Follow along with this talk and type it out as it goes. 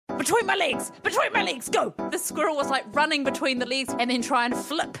between my legs, go. The squirrel was like running between the legs and then try and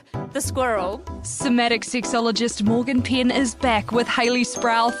flip the squirrel. Somatic sexologist Morgan Penn is back with Hayley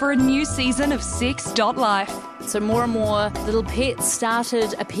Sproul for a new season of Sex.Life. So more and more little pets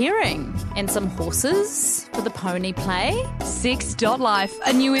started appearing, and some horses for the pony play. Sex.Life,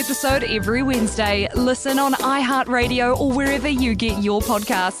 a new episode every Wednesday. Listen on iHeartRadio or wherever you get your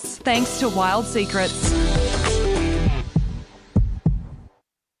podcasts. Thanks to Wild Secrets.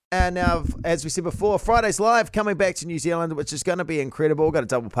 And now, as we said before, Friday's Live coming back to New Zealand, which is going to be incredible. We've got a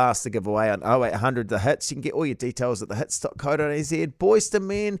double pass to give away on 0800 The Hits. You can get all your details at thehits.co.nz. Boys to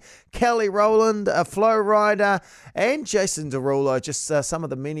Men, Kelly Rowland, Flo Rida, and Jason Derulo. Just some of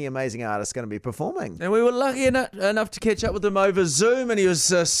the many amazing artists going to be performing. And we were lucky enough to catch up with him over Zoom, and he was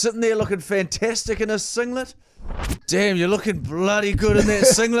sitting there looking fantastic in his singlet. Damn, you're looking bloody good in that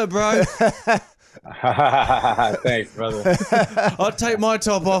singlet, bro. Thanks, brother. I'd take my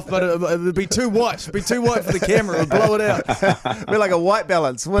top off, but it would be too white. It'd be too white for the camera. It would blow it out. Be like a white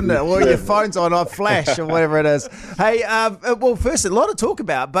balance, wouldn't it? Well, your phone's on flash or whatever it is. Hey, well, first, a lot to talk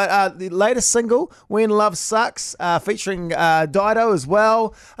about, but the latest single, When Love Sucks, featuring Dido as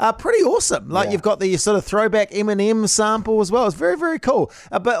well. Pretty awesome. Like, you've got the sort of throwback Eminem sample as well. It's very, very cool.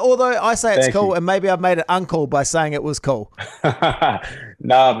 But although I say it's cool, and maybe I've made it uncool by saying it was cool.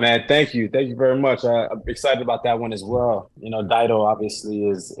 Nah, man, thank you very much. I'm excited about that one as well. You know, Dido obviously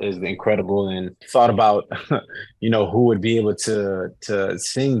is incredible, and thought about who would be able to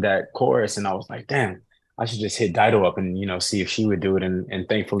sing that chorus, and I was like, damn, I should just hit Dido up and see if she would do it, and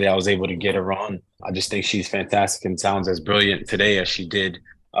thankfully I was able to get her on. I just think she's fantastic and sounds as brilliant today as she did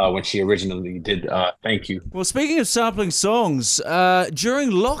when she originally did. Thank you. Well, speaking of sampling songs,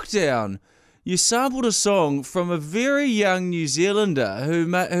 during lockdown, you sampled a song from a very young New Zealander who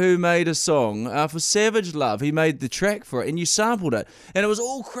made a song for Savage Love. He made the track for it, and you sampled it. And it was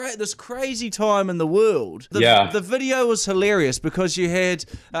all this crazy time in the world. The video was hilarious because you had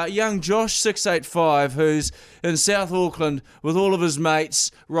young Josh 685, who's in South Auckland with all of his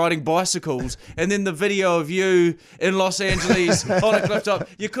mates riding bicycles, and then the video of you in Los Angeles on a cliff top.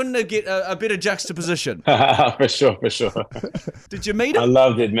 You couldn't get a better juxtaposition. For sure. Did you meet him? I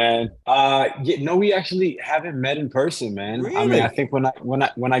loved it, man. No, we actually haven't met in person, man. Really? I mean, I think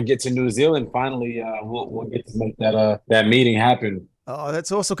when I get to New Zealand, finally, we'll get to make that meeting happen. Oh,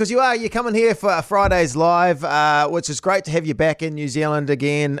 that's awesome, because you're coming here for Friday's Live, which is great to have you back in New Zealand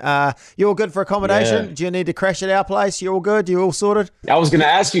again. You all good for accommodation? Yeah. Do you need to crash at our place? You all good? You all sorted? I was going to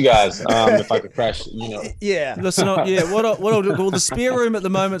ask you guys if I could crash, Yeah. Listen, what I'll do, well, the spare room at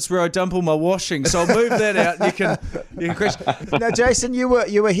the moment's where I dump all my washing, so I'll move that out and you can crash. Now, Jason, you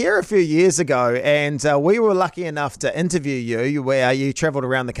were here a few years ago, and we were lucky enough to interview you where you travelled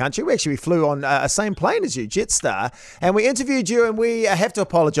around the country. We flew on a same plane as you, Jetstar, and we interviewed you, and we have to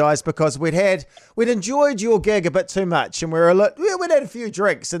apologise because we'd enjoyed your gig a bit too much, and we'd had a few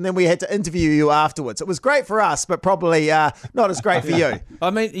drinks, and then we had to interview you afterwards. It was great for us, but probably not as great for you. I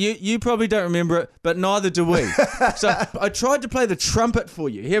mean, you probably don't remember it, but neither do we. So I tried to play the trumpet for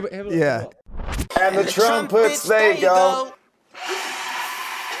you. Have a look. Yeah. And the trumpets, they go.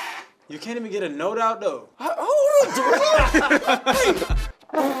 You can't even get a note out, though.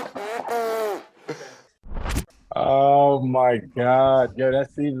 Oh my God, yo,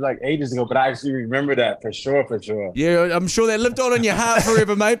 that seems like ages ago, but I actually remember that for sure. Yeah, I'm sure that lived on in your heart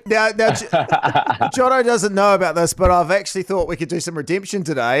forever, mate. Now, Jono doesn't know about this, but I've actually thought we could do some redemption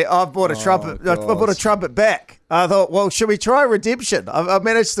today. I've bought a trumpet. I bought a trumpet back. I thought, well, should we try redemption? I've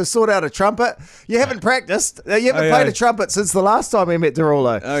managed to sort out a trumpet. You haven't practiced. You haven't played a trumpet since the last time we met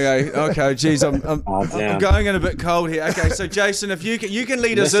Derulo. Okay. Geez, I'm going in a bit cold here. Okay, so Jason, if you can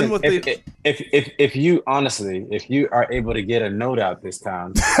lead us in with if you honestly, if you are able to get a note out this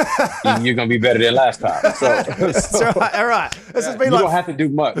time, you're gonna be better than last time. So all right. This has been you don't have to do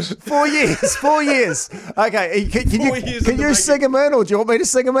much. 4 years. 4 years. Okay, can you sing them in, or do you want me to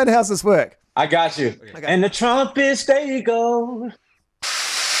sing them in? How's this work? I got you. Okay. And the trumpets, they go.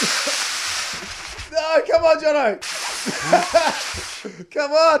 No, come on, Jono.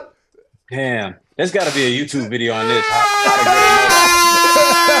 Come on. Damn. There's got to be a YouTube video on this.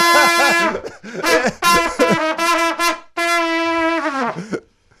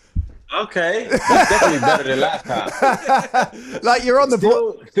 Okay. That's definitely better than last time. Like you're on the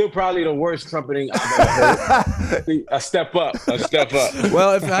still probably the worst trumpeting I've ever heard. A step up.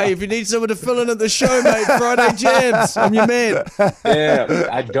 Well, if you need someone to fill in at the show, mate, Friday Jams, I'm your man. Yeah,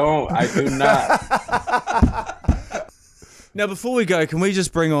 I do not. Now, before we go, can we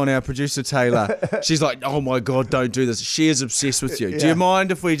just bring on our producer, Taylor? She's like, oh my God, don't do this. She is obsessed with you. Yeah. Do you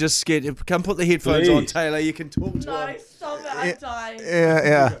mind if we just come put the headphones on, Taylor? You can talk to her. Stop it. I'm dying.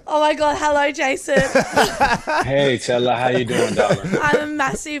 Yeah. Oh my God. Hello, Jason. Hey, Tella, how you doing, darling? I'm a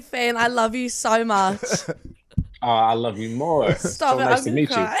massive fan. I love you so much. Oh, I love you more. Stop so it. nice I'm to gonna meet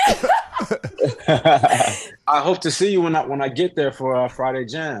cry. you. I hope to see you when I get there for Friday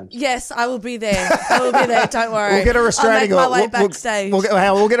Jam. Yes, I will be there. Don't worry. We'll get a restraining order. order. I'll make my way backstage.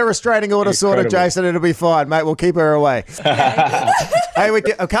 We'll get a restraining order sorted, Incredible. Jason. It'll be fine, mate. We'll keep her away. Hey,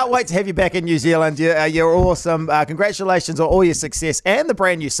 I can't wait to have you back in New Zealand. You're awesome. Congratulations on all your success and the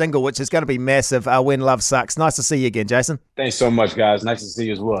brand new single, which is going to be massive, When Love Sucks. Nice to see you again, Jason. Thanks so much, guys. Nice to see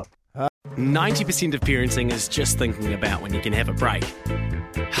you as well. 90% of parenting is just thinking about when you can have a break.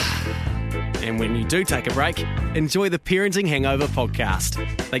 And when you do take a break, enjoy the Parenting Hangover podcast.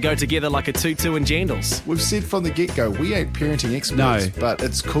 They go together like a tutu and jandals. We've said from the get-go, we ain't parenting experts, but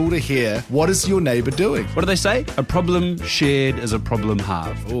it's cool to hear, what is your neighbour doing? What do they say? A problem shared is a problem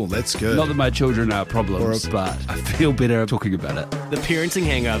halved. Oh, that's good. Not that my children are problems, but I feel better talking about it. The Parenting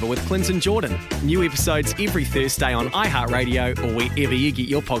Hangover with Clinton Jordan. New episodes every Thursday on iHeartRadio or wherever you get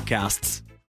your podcasts.